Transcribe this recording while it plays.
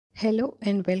Hello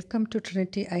and welcome to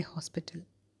Trinity Eye Hospital.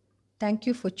 Thank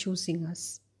you for choosing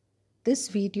us. This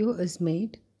video is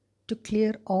made to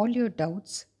clear all your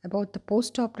doubts about the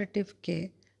post-operative care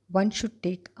one should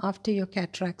take after your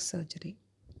cataract surgery.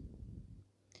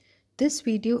 This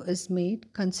video is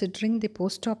made considering the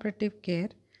post-operative care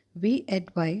we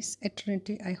advise at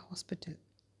Trinity Eye Hospital.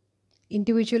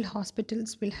 Individual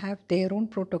hospitals will have their own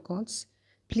protocols.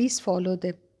 Please follow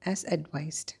them as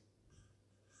advised.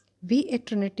 We at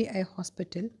Trinity Eye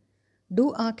Hospital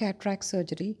do our cataract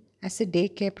surgery as a day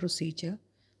care procedure,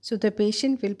 so the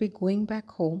patient will be going back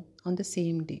home on the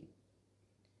same day.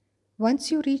 Once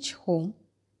you reach home,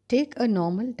 take a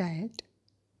normal diet,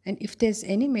 and if there's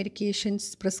any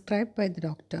medications prescribed by the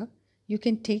doctor, you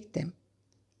can take them.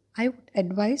 I would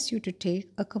advise you to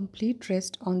take a complete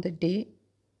rest on the day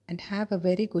and have a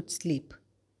very good sleep.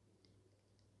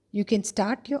 You can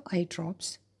start your eye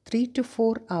drops 3 to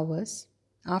 4 hours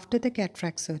after the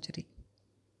cataract surgery.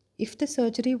 If the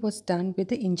surgery was done with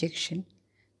the injection,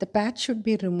 the patch should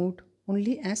be removed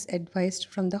only as advised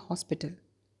from the hospital.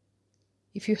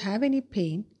 If you have any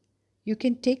pain, you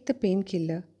can take the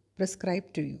painkiller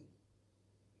prescribed to you.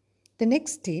 The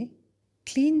next day,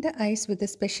 clean the eyes with the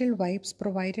special wipes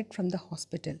provided from the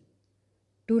hospital.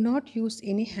 Do not use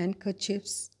any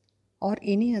handkerchiefs or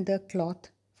any other cloth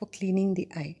for cleaning the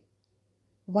eye.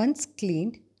 Once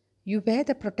cleaned, you wear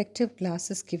the protective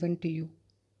glasses given to you.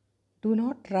 Do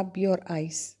not rub your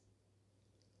eyes.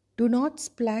 Do not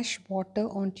splash water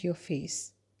onto your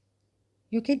face.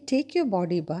 You can take your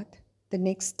body bath the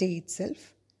next day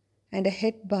itself and a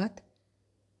head bath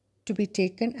to be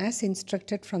taken as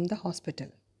instructed from the hospital.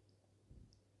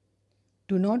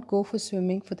 Do not go for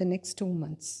swimming for the next 2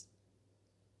 months.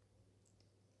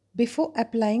 Before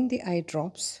applying the eye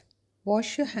drops,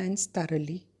 wash your hands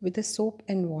thoroughly with the soap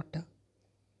and water.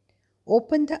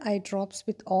 Open the eye drops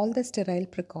with all the sterile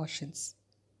precautions.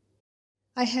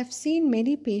 I have seen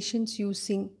many patients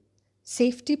using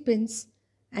safety pins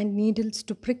and needles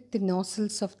to prick the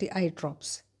nozzles of the eye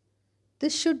drops.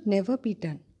 This should never be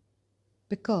done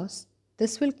because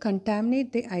this will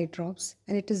contaminate the eye drops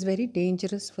and it is very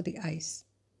dangerous for the eyes.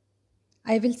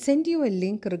 I will send you a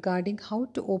link regarding how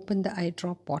to open the eye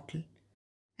drop bottle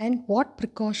and what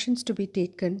precautions to be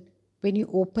taken when you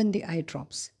open the eye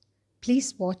drops.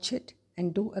 Please watch it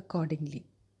and do accordingly.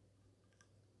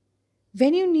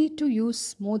 When you need to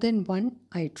use more than one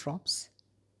eye drops,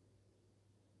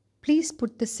 please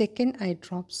put the second eye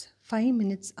drops 5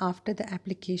 minutes after the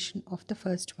application of the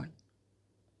first one.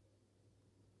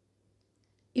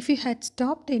 If you had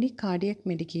stopped any cardiac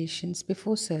medications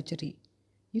before surgery,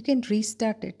 you can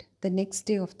restart it the next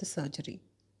day of the surgery.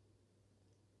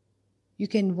 You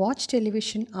can watch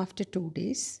television after 2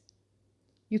 days.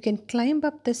 You can climb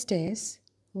up the stairs,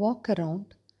 walk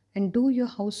around, and do your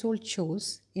household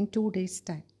chores in 2 days'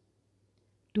 time.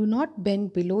 Do not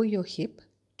bend below your hip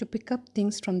to pick up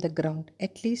things from the ground,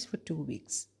 at least for 2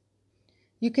 weeks.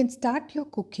 You can start your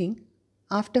cooking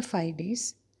after 5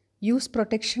 days. Use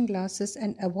protection glasses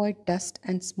and avoid dust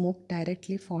and smoke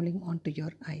directly falling onto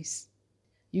your eyes.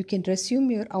 You can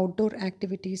resume your outdoor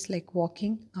activities like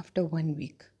walking after 1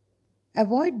 week.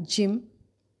 Avoid gym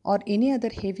or any other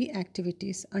heavy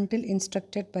activities until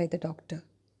instructed by the doctor.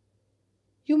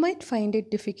 You might find it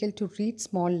difficult to read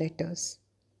small letters.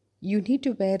 You need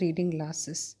to wear reading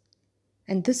glasses,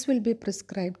 and this will be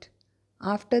prescribed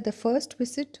after the first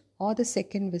visit or the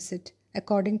second visit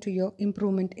according to your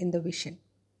improvement in the vision.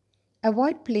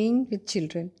 Avoid playing with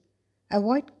children.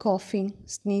 Avoid coughing,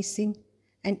 sneezing,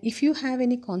 and if you have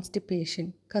any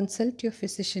constipation, consult your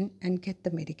physician and get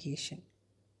the medication.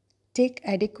 Take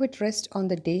adequate rest on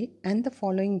the day and the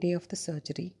following day of the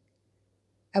surgery.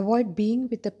 Avoid being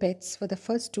with the pets for the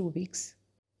first 2 weeks.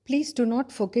 Please do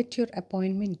not forget your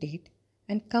appointment date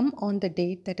and come on the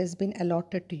date that has been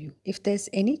allotted to you. If there is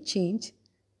any change,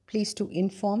 please do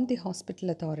inform the hospital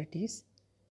authorities.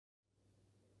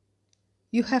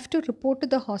 You have to report to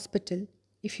the hospital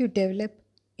if you develop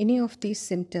any of these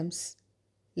symptoms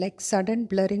like sudden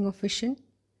blurring of vision,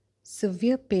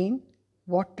 severe pain,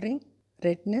 watering,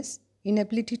 redness,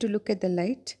 inability to look at the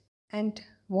light, and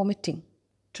vomiting.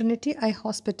 Trinity Eye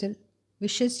Hospital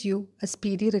wishes you a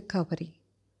speedy recovery.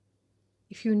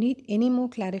 If you need any more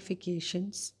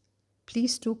clarifications,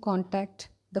 please do contact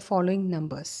the following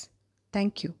numbers.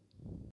 Thank you.